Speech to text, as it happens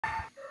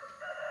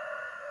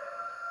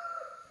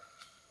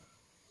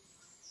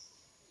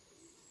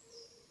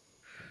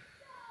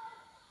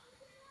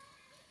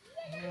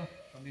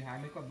hái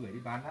mấy quả bưởi đi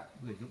bán đã,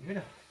 bưởi rụng hết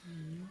rồi.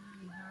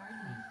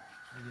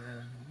 Bây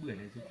giờ bưởi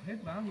này rụng hết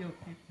bao nhiêu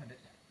cái thật đấy.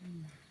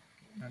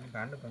 Ăn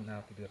bán được bằng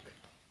nào thì được.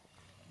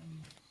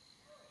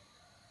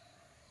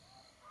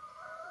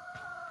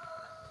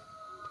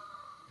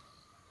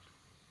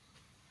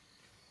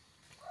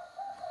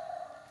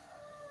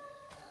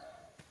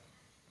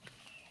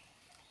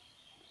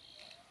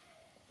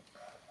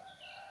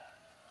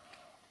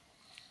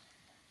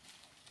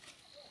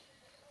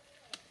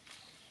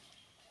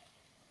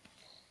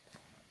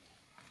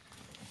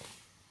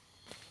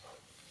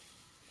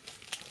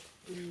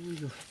 Ui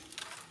giời,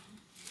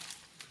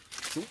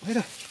 rụng hết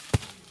rồi.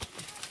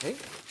 Đấy,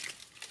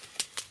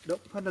 động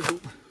phát là rụng.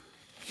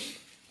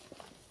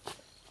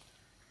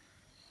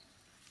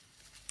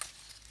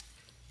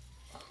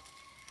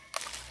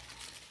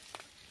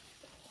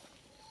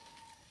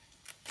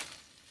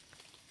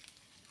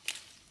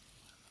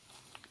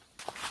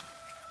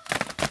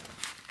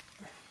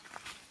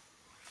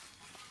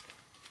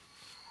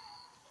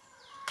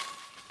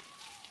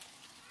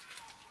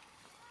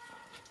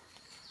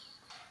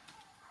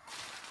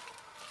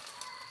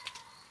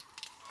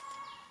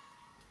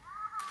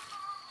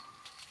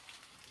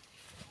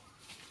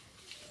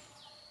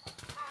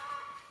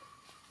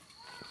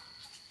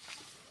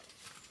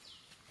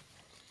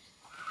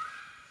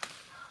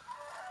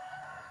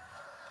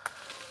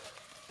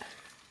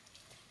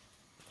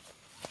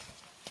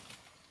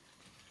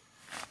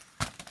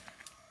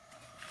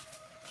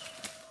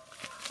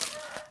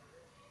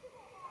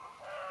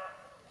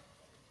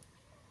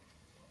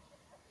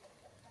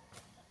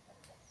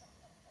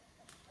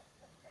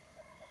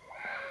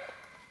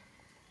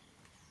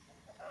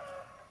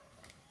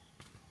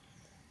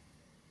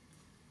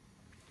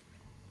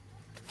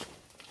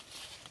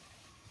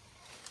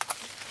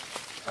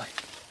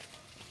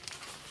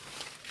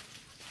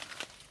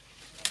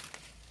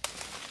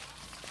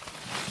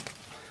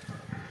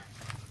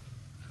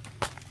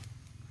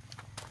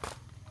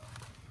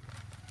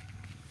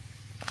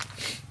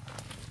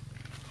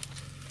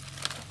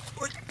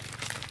 Ui.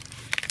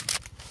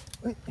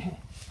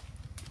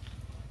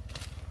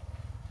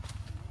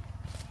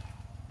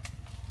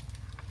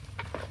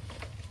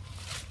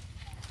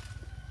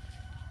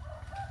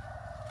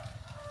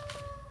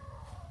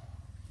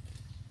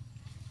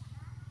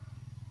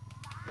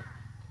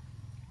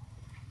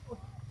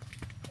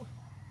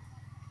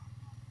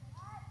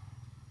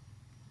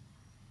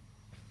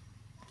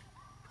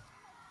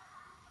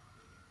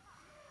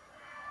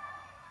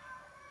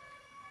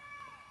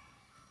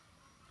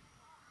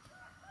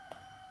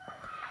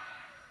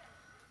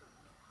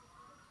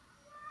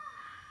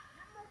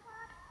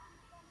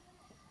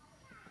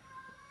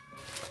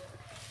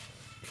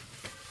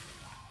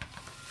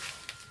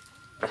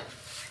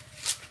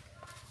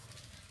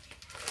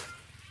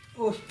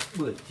 Ôi,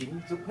 bưởi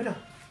chín rụng hết rồi.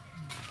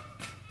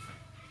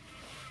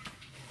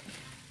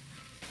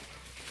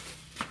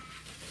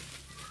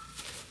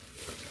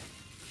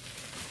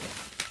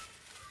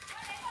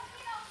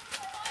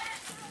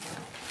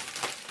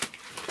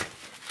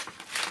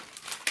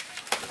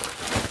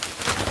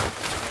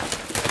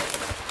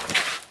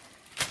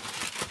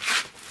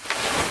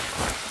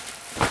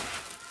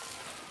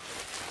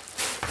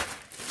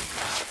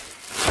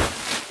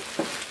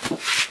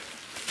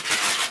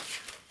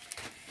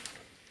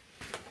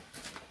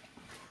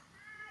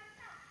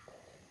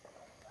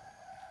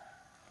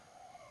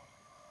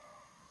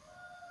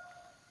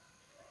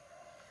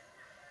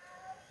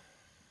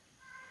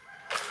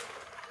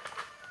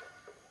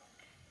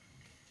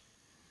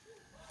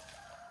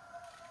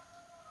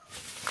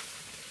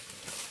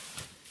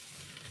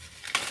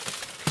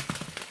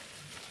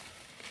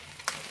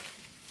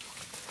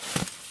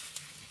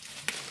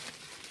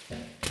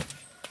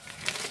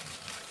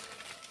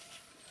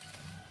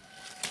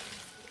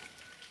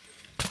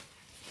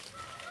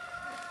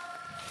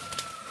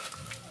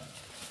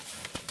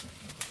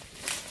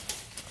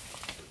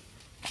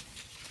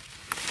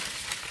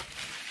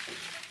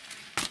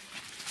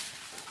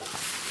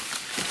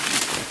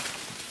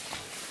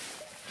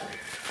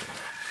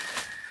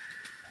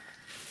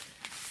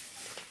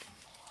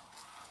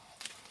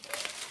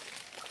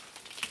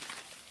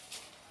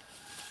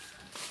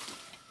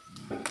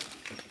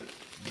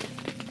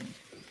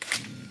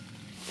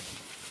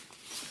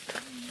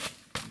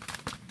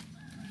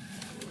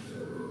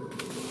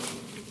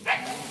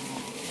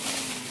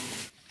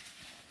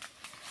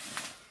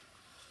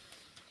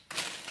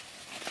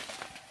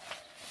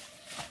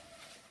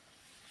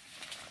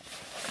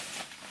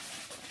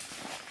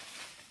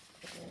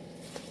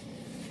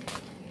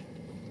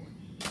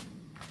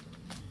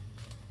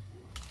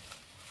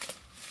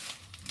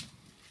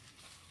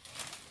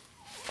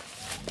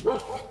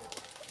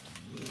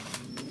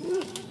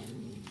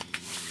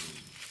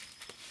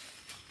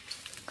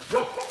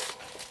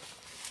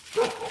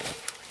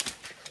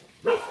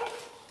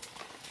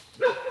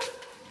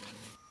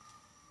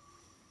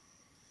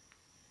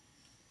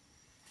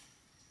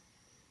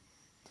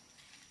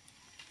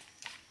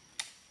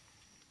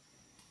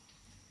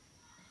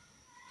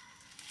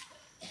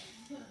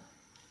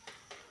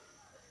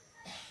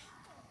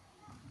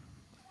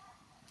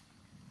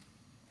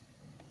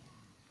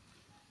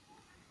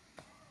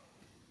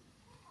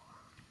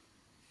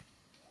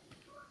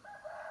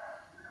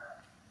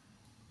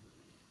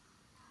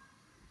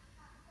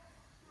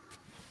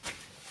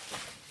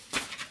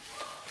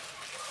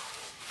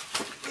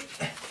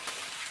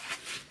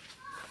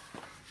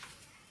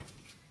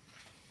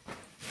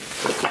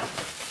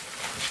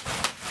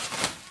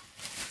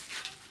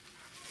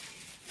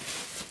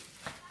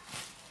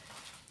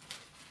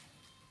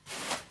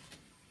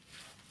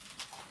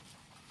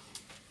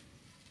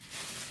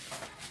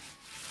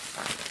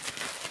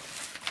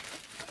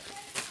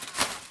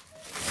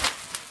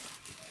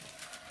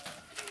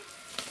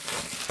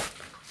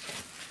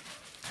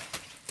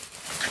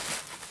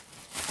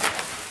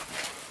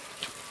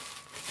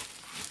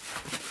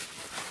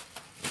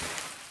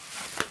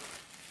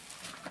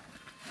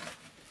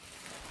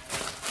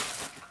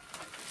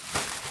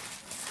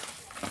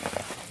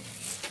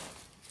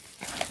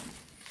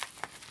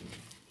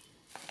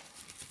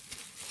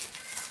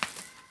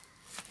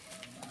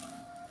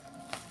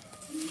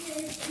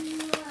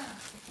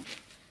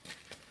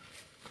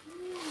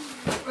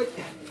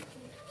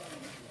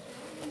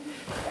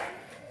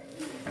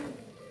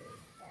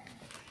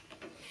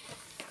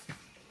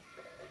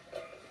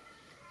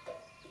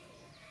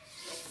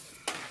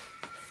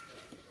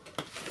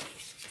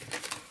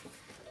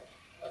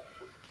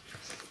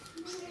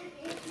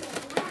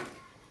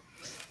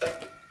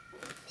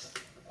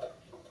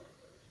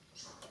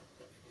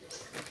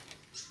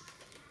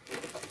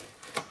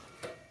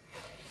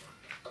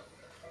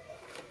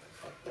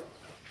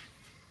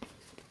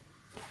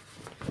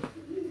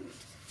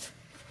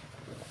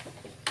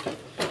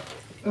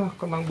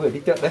 Con mang bưởi đi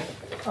chợ đây.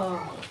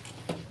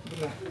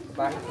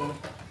 Bán không?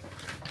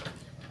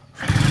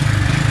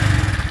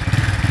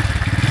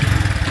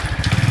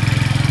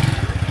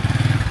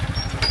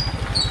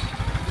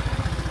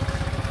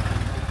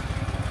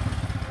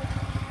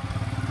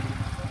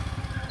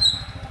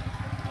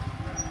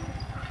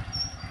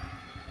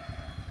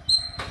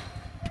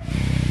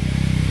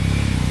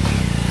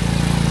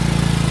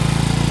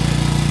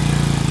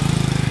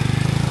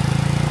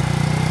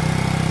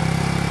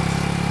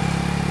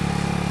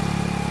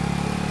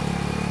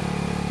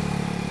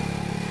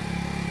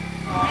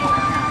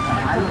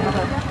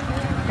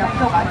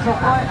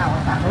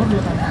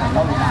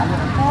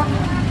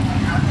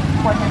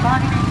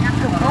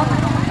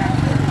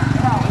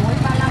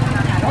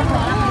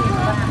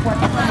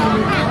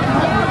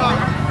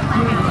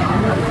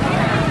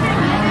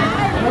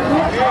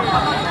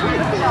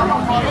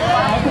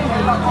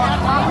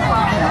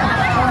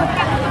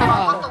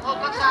 Tổng hợp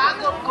các xã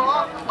gồm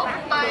có ống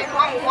tay,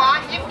 hoang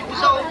hóa, nhiễm trùng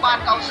sâu, bàn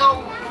cào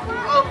sâu,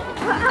 gươm,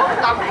 ống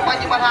tắm và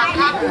những mặt hàng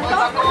khác. Mời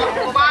bà con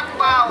cô bác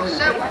vào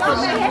xem mua.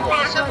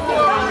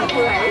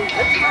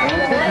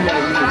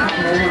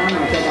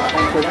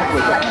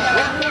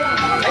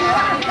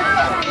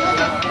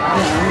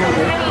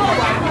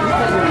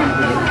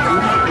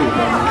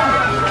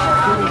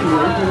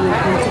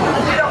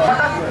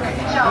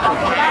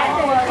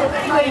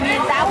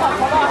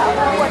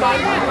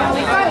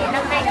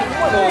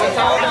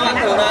 Sao nó ăn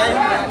thử này?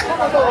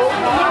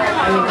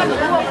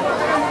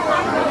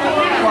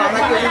 Quả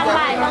này cứ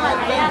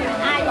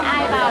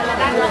ai vào là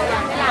đang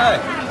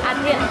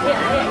thiện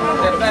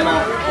đẹp đây mà.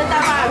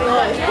 ta vào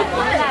rồi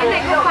cái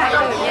này không phải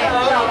rồi nhỉ?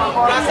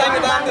 Lá xanh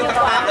người ta ăn từ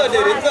tháng 8 rồi để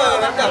đến giờ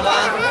nó cả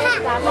vàng.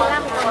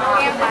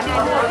 Em bán hai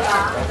mươi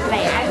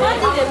lẻ hai mươi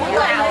thì mỗi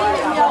người lấy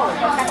nhiều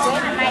đặt quế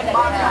năm nay là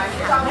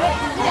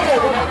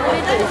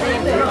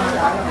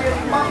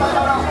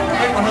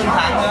Còn hơn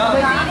tháng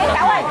nữa.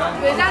 cháu ơi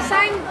quế da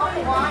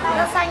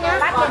xanh nhá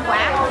bát tiền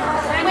quá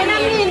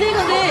 15.000 đi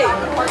còn gì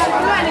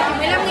loại này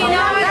 15.000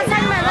 thôi da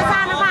xanh mà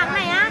da nó vàng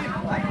này á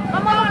có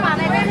một quả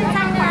này bên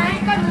xanh này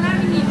cân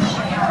 50.000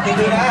 Từ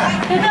từ đã.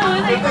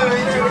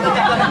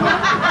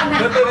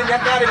 Từ từ đi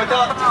nhắc ra đi mà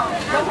cho.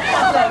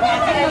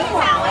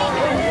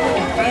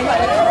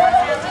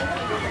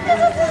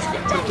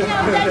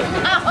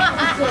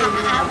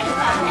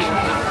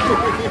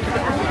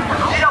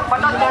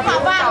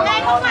 vàng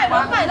đây không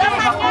phải da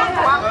xanh nhá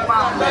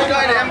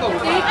Đây để em bổ.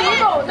 tí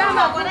bổ ra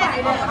mà có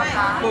này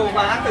Bổ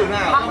và ăn thử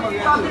nào. Xong rồi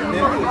ăn thử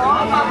nếm thử.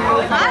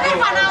 cái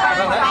quả nào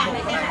rồi rồi à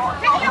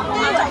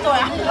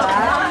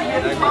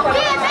kia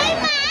đây mà biết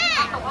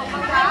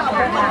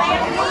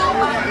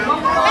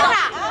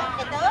à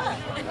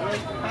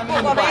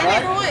của bé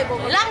này thôi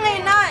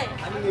 15.000 thôi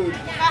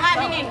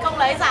 20.000 không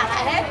lấy giả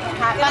lại hết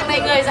vàng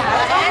này người giả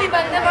lại hết thì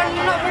vâng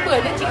nó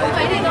bưởi nên chị không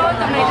thấy thì thôi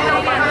tầm này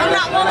thôi ông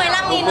nọ mua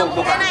 15.000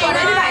 đồng cái này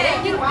đấy phải đấy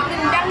nhưng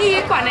mình đang nghi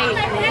cái quả này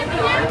hết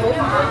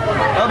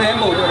Đâu để em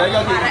bổ rồi đấy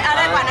cho chị. ở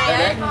đây quả này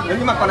đấy Nếu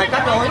như mà quả này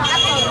cắt rồi.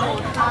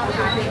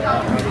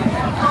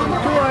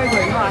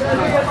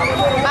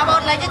 bà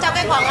bột lấy cho cháu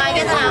cái quả ngoài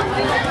kia thế nào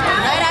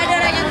đây đưa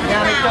đây như thế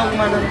Nhà nào trông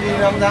mà làm gì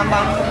làm dám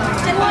băng.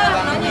 chân mưa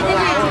nó như thế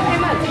này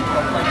em ơi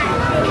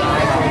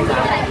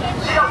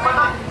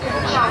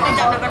đây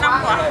chồng nó có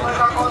 5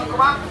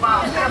 quả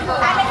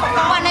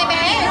quả này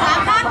bé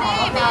dám phát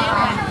đi bé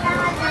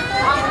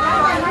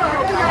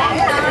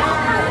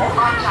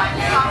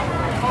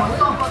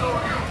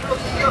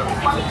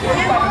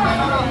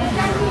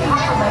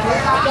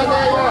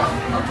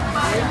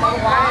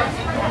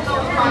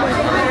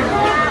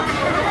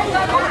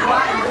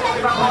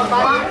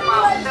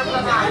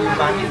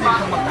Bán như thế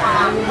không mặc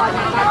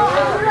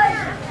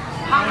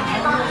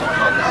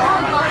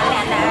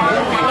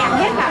đẹp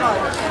hết cả rồi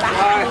bán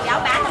kéo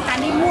bán người ta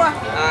đi mua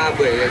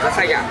Bưởi da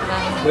xanh à?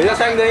 bưởi da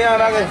xanh đấy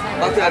bác ơi.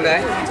 Bao nhiêu ăn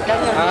đấy?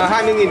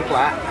 20.000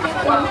 quả.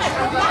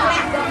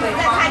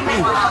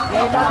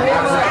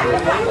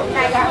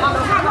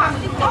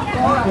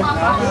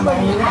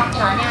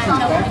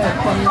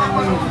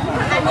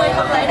 hai mươi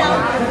không lấy đâu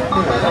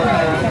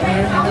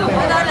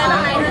đây là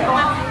lần này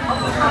thôi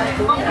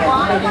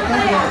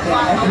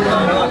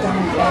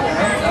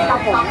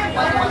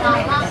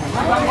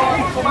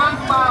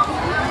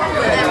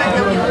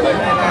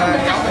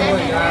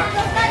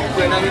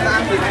Bưởi này người ta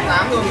ăn từ tháng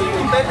 8 rồi mình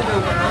đến Tết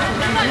rồi.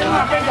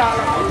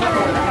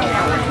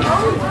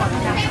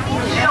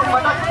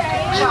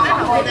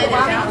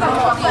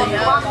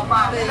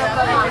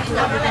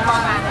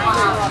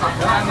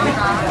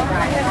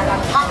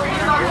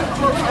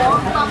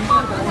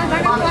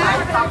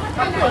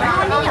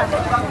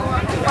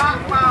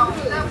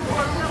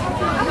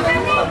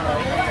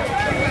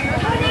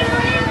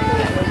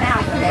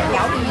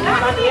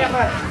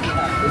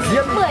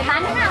 bưởi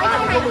bán thế nào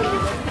trong này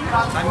 20.000.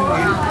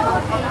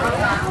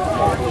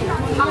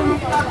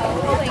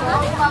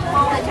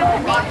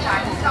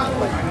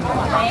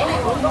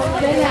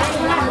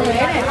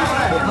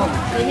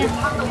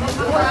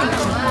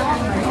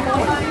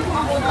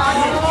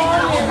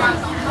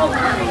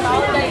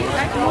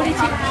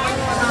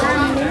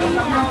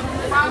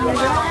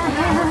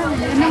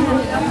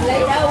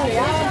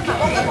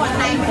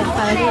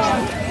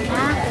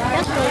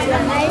 Đất từ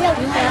gần đấy được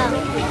chưa?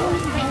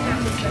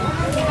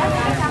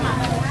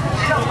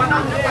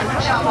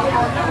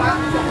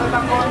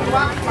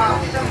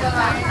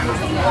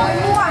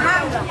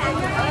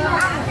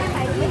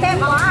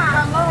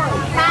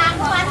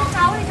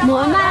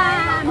 Muốn mà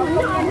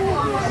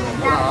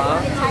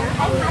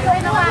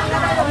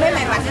mấy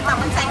mày bán cho tao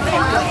bánh xanh với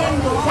em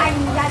đủ xanh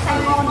da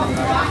xanh ngon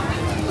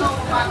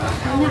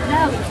nhặt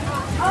đâu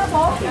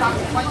bố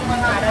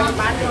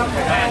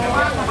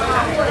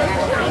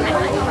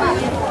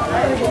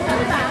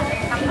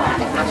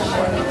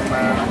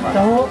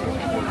cháu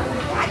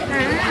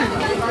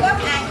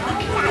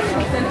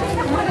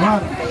ngon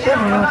xếp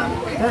rồi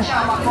đây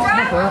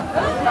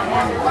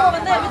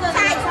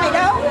sai phải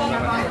đâu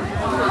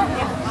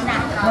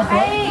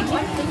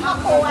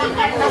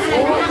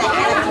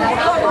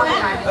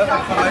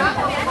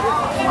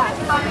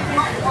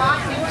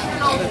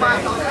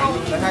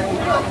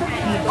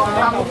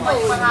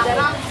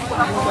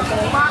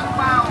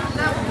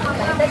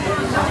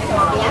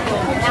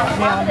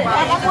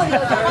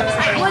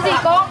Mua gì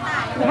cô?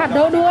 Hạt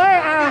đỗ đũa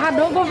ấy, hạt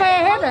đỗ có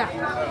ve hết rồi ạ.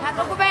 Hạt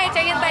đỗ có ve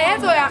cháy yên tay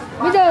hết rồi ạ.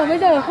 Bây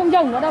giờ không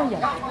trồng nữa đâu nhỉ?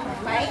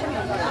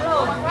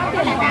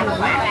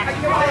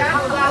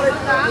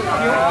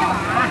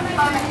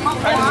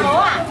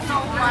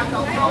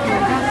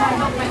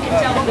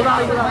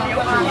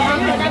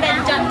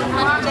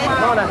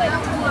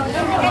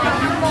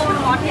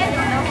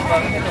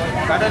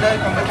 cá đây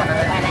còn mấy con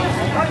này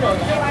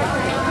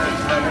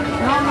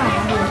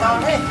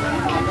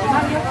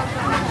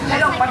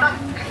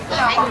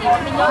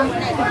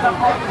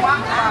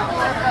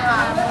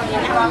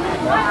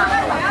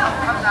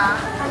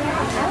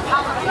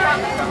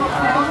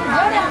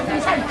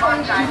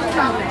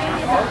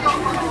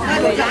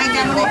cho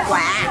 200 một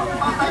quả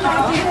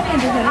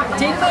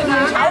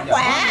 96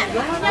 quả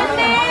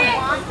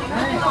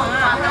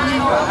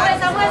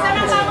 60,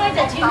 60,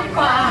 chả 90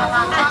 quả.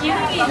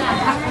 90.000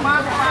 à?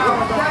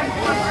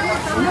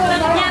 Tự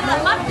nhiên là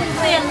mất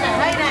tiền ở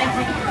đây này.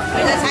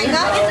 bây giờ xanh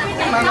đó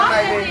mang con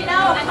này về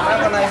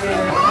con này về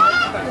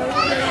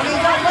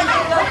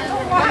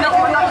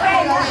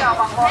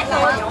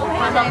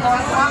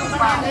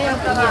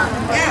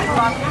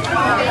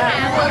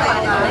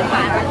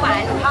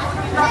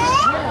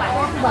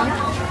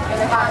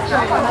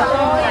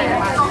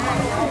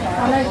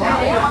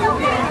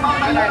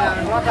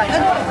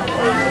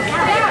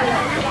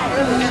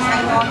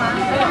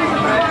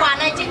Quả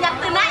này chị nhặt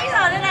từ nãy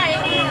giờ thế này.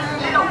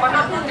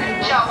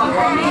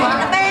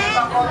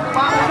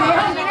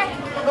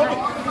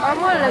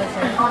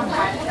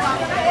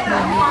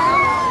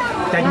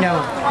 chanh nhau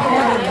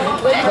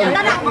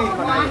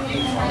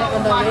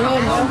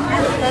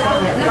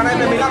con này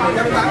 15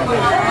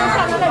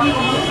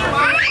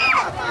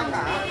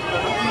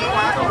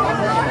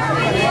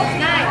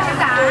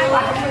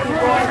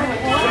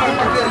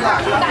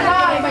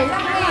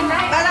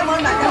 ba là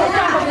món bạn thôi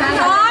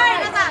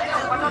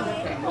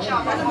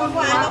nó món của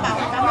ai nó bảo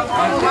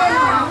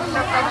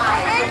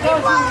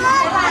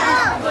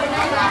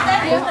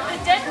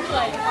Chết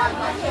người.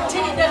 Chị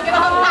được cái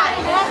bông lại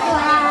nữa.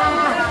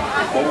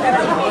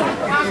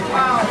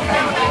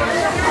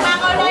 Mà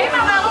ngồi đấy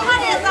mà không phát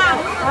hiện sao?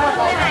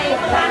 Cái này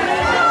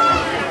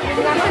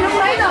lúc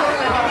đấy rồi.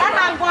 Đắt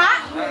hàng quá.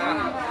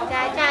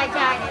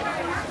 Trai.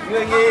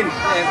 10.000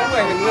 để cũng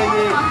phải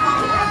 10.000.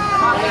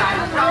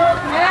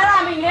 Thế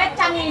là mình hết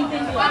 100.000 tiền gì?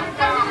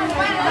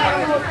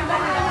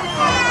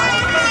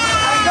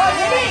 Rồi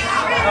thế đi.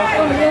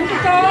 Còn miếng thì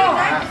cho.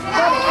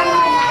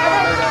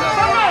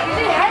 Con này cái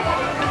gì đấy?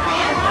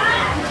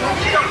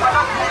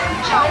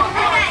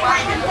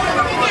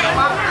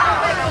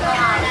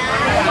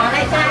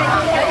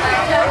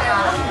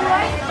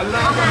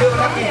 Đưa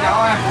nó kìm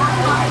nhau à.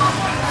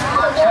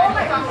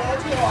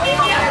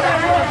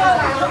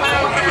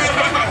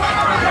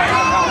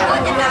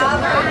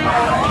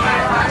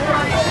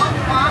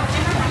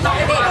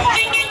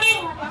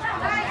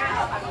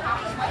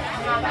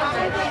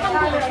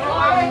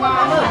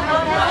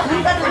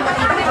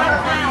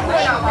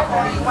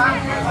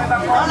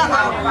 đó là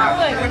bảo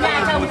Người của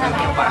nhà chồng thằng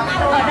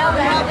ở đâu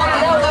đấy?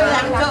 tôi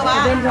làm chợ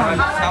bà Bên Doãn.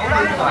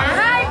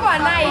 Hai quả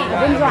này.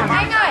 Bên Doãn.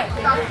 Anh ơi.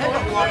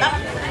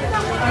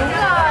 Đúng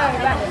rồi.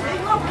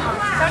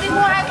 Cháu đi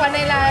mua hai quả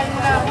này là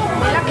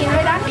 15.000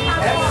 hơi đắt.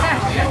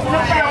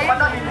 Lúc đấy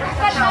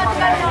cân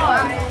rồi.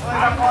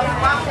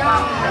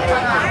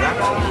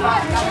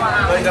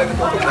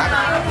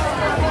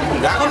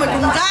 không phải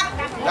cùng rác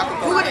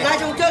cứ để ra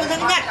trong chơi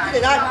thằng nhặt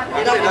để đây nhặt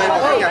cứ đừng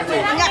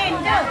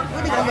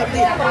có nhập gì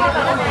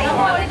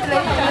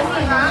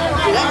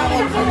để ra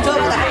cùng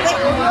chơi là hết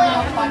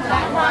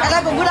cái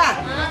này cùng cứ là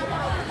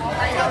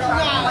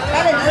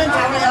cái này nó lên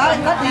chào này đó lên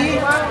cất đi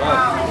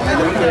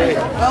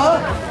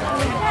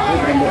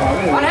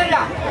Còn hết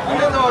rồi.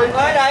 Hết rồi,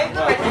 ơi đấy.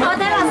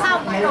 Thế là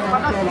xong.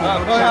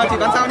 Thôi chỉ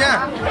còn sau nhá.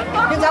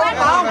 nhưng sao không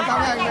Còn sau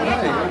nha.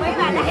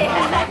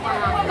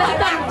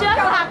 Tuần trước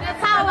hoặc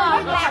sau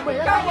rồi.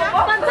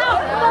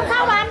 Tuần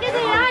sau bán cái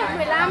gì đấy?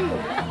 15.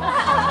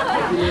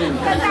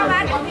 Tuần sau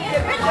bán cái gì?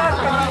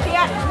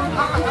 Tiền.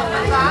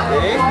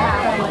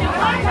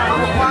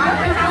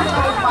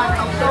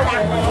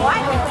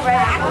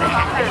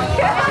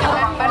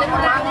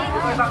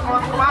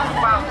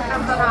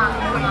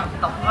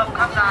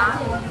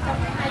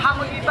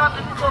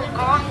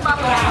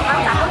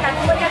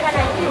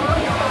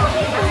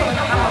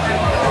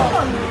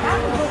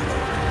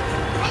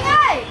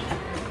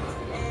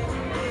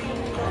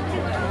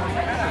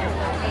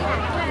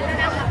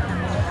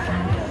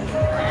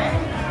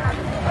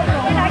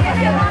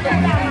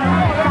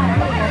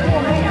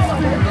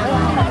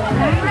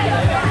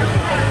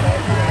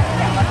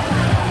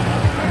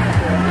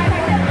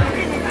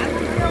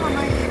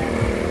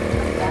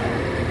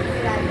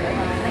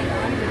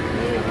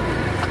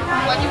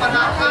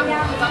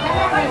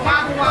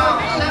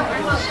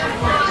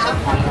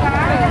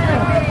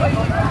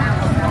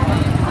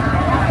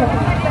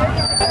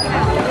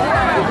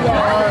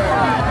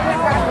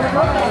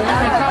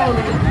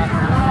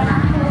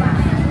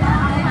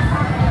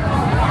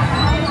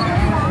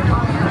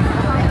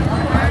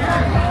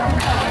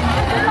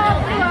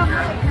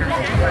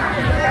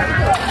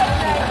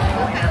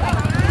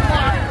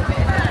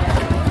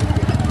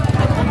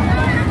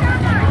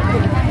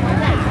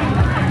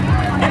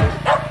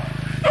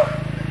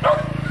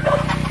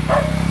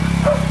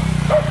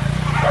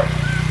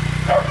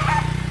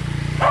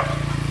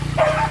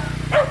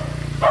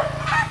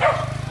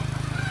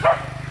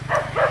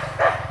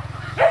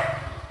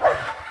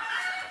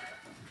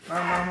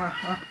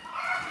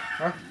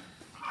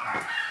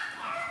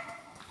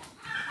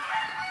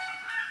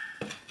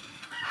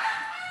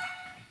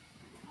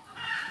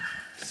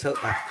 sợ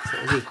à?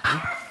 Sợ gì?